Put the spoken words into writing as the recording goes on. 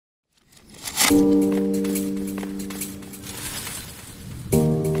Hello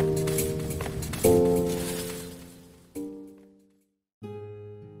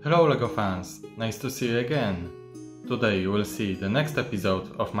LEGO fans, nice to see you again! Today you will see the next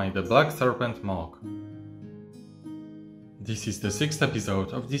episode of my The Black Serpent MOC. This is the 6th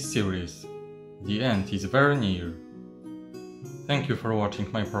episode of this series. The end is very near. Thank you for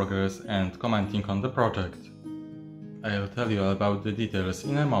watching my progress and commenting on the project. I'll tell you about the details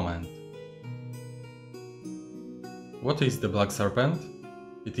in a moment. What is the Black Serpent?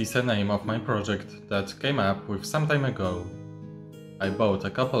 It is a name of my project that came up with some time ago. I bought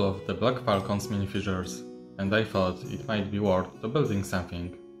a couple of the Black Falcon's minifigures, and I thought it might be worth to building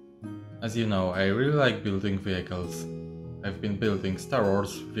something. As you know, I really like building vehicles. I've been building Star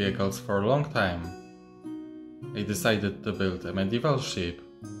Wars vehicles for a long time. I decided to build a medieval ship.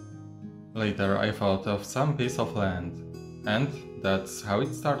 Later I thought of some piece of land, and that's how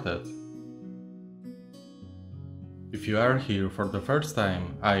it started. If you are here for the first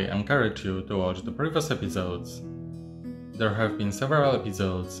time, I encourage you to watch the previous episodes. There have been several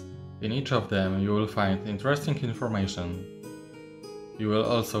episodes. In each of them you will find interesting information. You will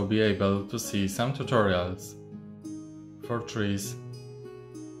also be able to see some tutorials for trees,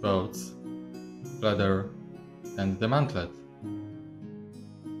 boats, leather and the mantlet.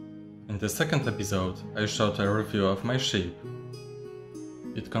 In the second episode I showed a review of my ship.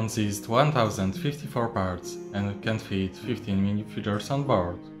 It consists 1054 parts and can fit 15 minifigures on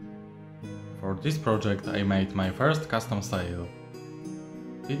board. For this project I made my first custom style.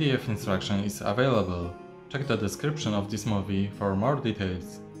 PDF instruction is available. Check the description of this movie for more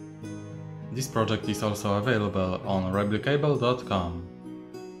details. This project is also available on REBBRICKABLE.com.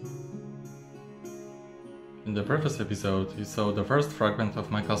 In the previous episode you saw the first fragment of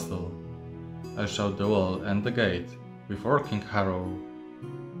my castle. I showed the wall and the gate with working harrow.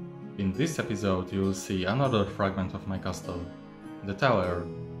 In this episode you will see another fragment of my castle, the tower.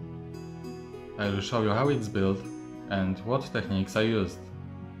 I will show you how it's built and what techniques I used.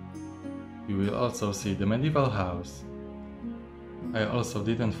 You will also see the medieval house. I also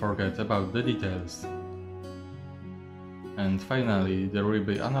didn't forget about the details. And finally there will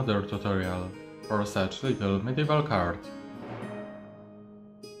be another tutorial for such little medieval card.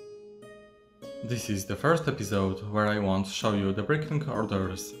 This is the first episode where I won't show you the bricking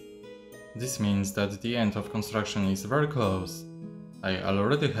orders. This means that the end of construction is very close. I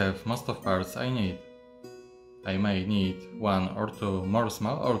already have most of parts I need. I may need 1 or 2 more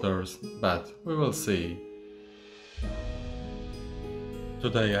small orders, but we will see.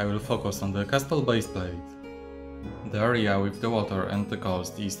 Today I will focus on the castle base plate. The area with the water and the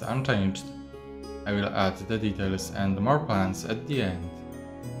coast is unchanged. I will add the details and more plans at the end.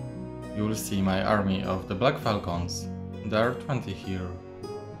 You will see my army of the Black Falcons. There are 20 here.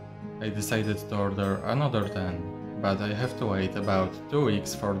 I decided to order another 10, but I have to wait about 2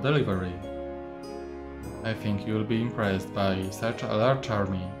 weeks for delivery. I think you will be impressed by such a large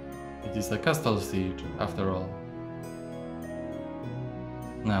army. It is a castle siege, after all.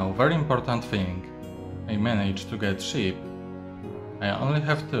 Now, very important thing. I managed to get sheep. I only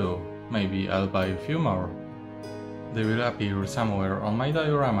have 2, maybe I'll buy a few more. They will appear somewhere on my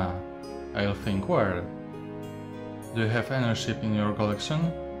diorama. I'll think where. Do you have any sheep in your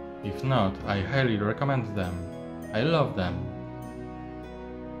collection? If not, I highly recommend them. I love them.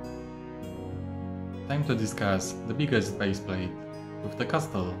 Time to discuss the biggest base plate, with the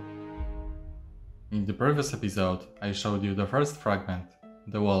castle. In the previous episode I showed you the first fragment,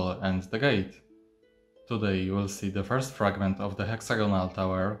 the wall and the gate. Today you will see the first fragment of the hexagonal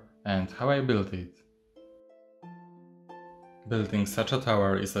tower and how I built it. Building such a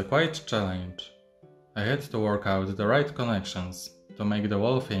tower is a quite challenge. I had to work out the right connections to make the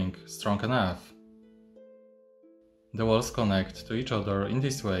wall thing strong enough. The walls connect to each other in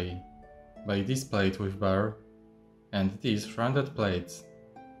this way, by this plate with bar and these rounded plates.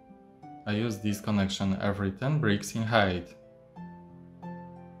 I use this connection every 10 bricks in height.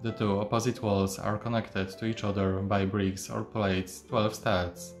 The 2 opposite walls are connected to each other by bricks or plates 12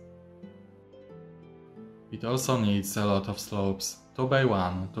 studs. It also needs a lot of slopes, 2 by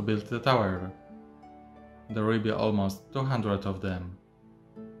 1, to build the tower. There will be almost 200 of them.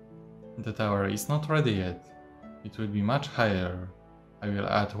 The tower is not ready yet. It will be much higher. I will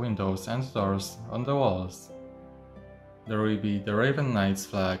add windows and doors on the walls. There will be the Raven Knight's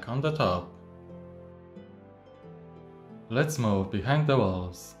flag on the top. Let's move behind the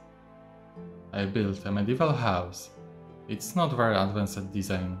walls. I built a medieval house. It's not very advanced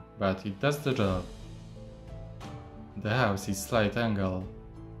design, but it does the job. The house is slight angle,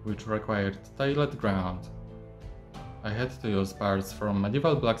 which required tiled ground. I had to use parts from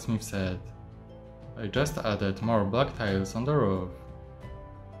medieval blacksmith set, I just added more black tiles on the roof.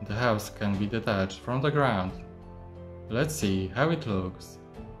 The house can be detached from the ground. Let's see how it looks.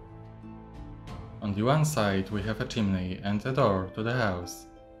 On the one side we have a chimney and a door to the house.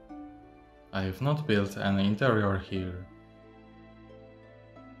 I have not built an interior here.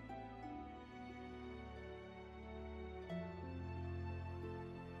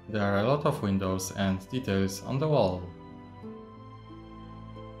 There are a lot of windows and details on the wall.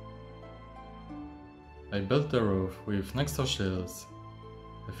 I built the roof with next to shills.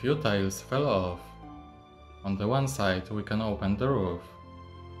 A few tiles fell off. On the one side we can open the roof.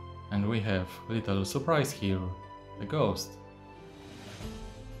 And we have little surprise here, a ghost.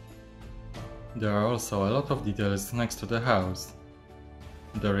 There are also a lot of details next to the house.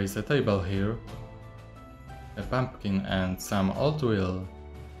 There is a table here, a pumpkin and some old wheel.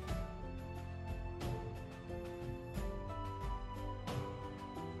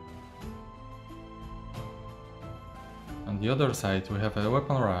 On the other side we have a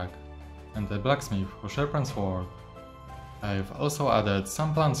weapon rack and a blacksmith who sharpens sword. I have also added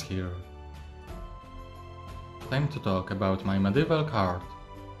some plants here. Time to talk about my medieval cart.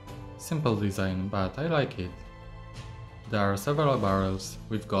 Simple design, but I like it. There are several barrels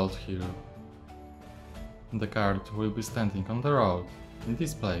with gold here. The cart will be standing on the road, in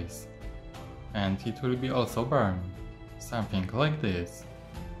this place. And it will be also burned, something like this.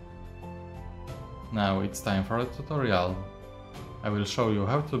 Now it's time for a tutorial. I will show you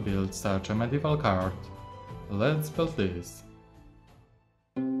how to build such a medieval cart. Let's build this.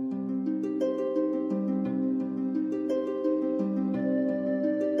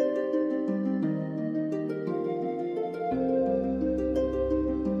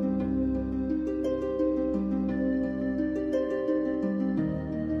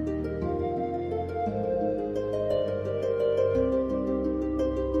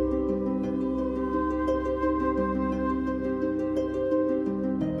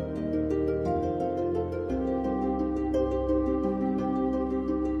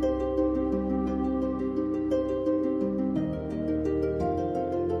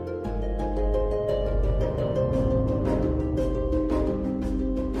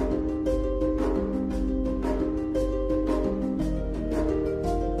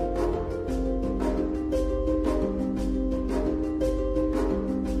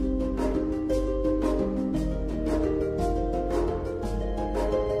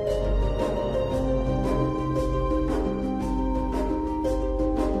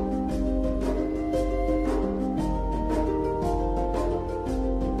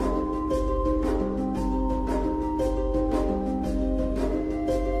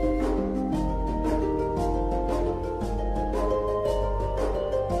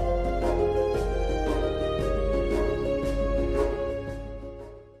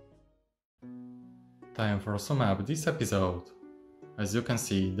 Time for sum up this episode. As you can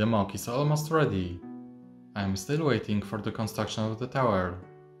see, the MOC is almost ready. I am still waiting for the construction of the tower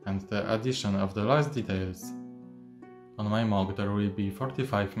and the addition of the last details. On my MOC there will be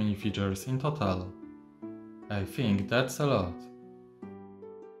 45 minifigures in total. I think that's a lot.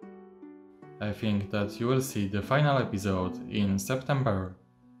 I think that you will see the final episode in September.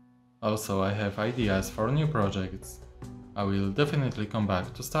 Also, I have ideas for new projects. I will definitely come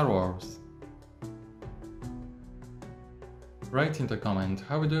back to Star Wars. Write in the comment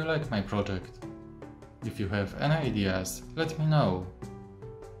how do you like my project. If you have any ideas, let me know.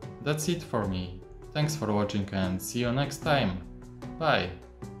 That's it for me. Thanks for watching and see you next time. Bye!